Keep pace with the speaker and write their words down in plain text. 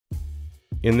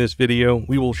In this video,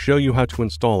 we will show you how to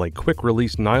install a quick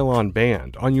release nylon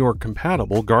band on your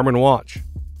compatible Garmin watch.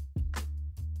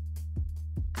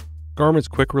 Garmin's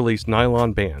quick release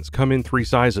nylon bands come in three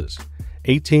sizes: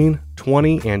 18,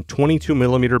 20, and 22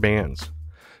 millimeter bands.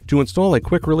 To install a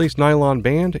quick release nylon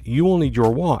band, you will need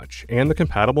your watch and the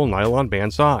compatible nylon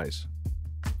band size.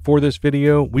 For this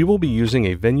video, we will be using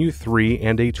a Venue 3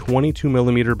 and a 22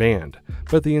 millimeter band,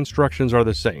 but the instructions are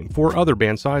the same for other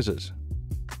band sizes.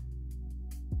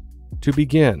 To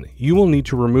begin, you will need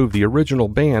to remove the original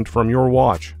band from your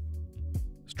watch.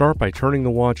 Start by turning the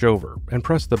watch over and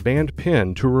press the band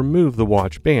pin to remove the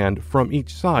watch band from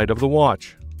each side of the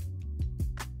watch.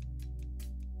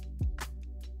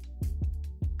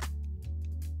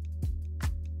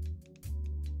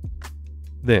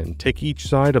 Then take each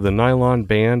side of the nylon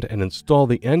band and install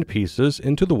the end pieces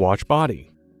into the watch body.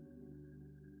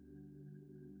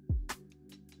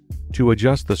 To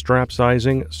adjust the strap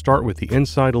sizing, start with the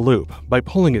inside loop by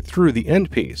pulling it through the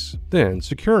end piece, then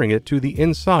securing it to the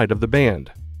inside of the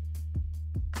band.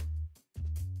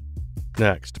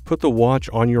 Next, put the watch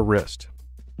on your wrist.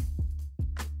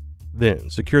 Then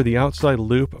secure the outside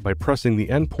loop by pressing the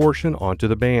end portion onto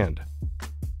the band.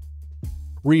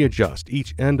 Readjust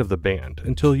each end of the band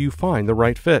until you find the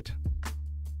right fit.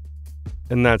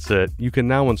 And that's it. You can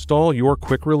now install your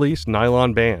quick release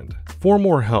nylon band. For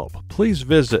more help, please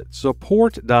visit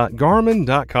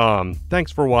support.garmin.com.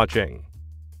 Thanks for watching.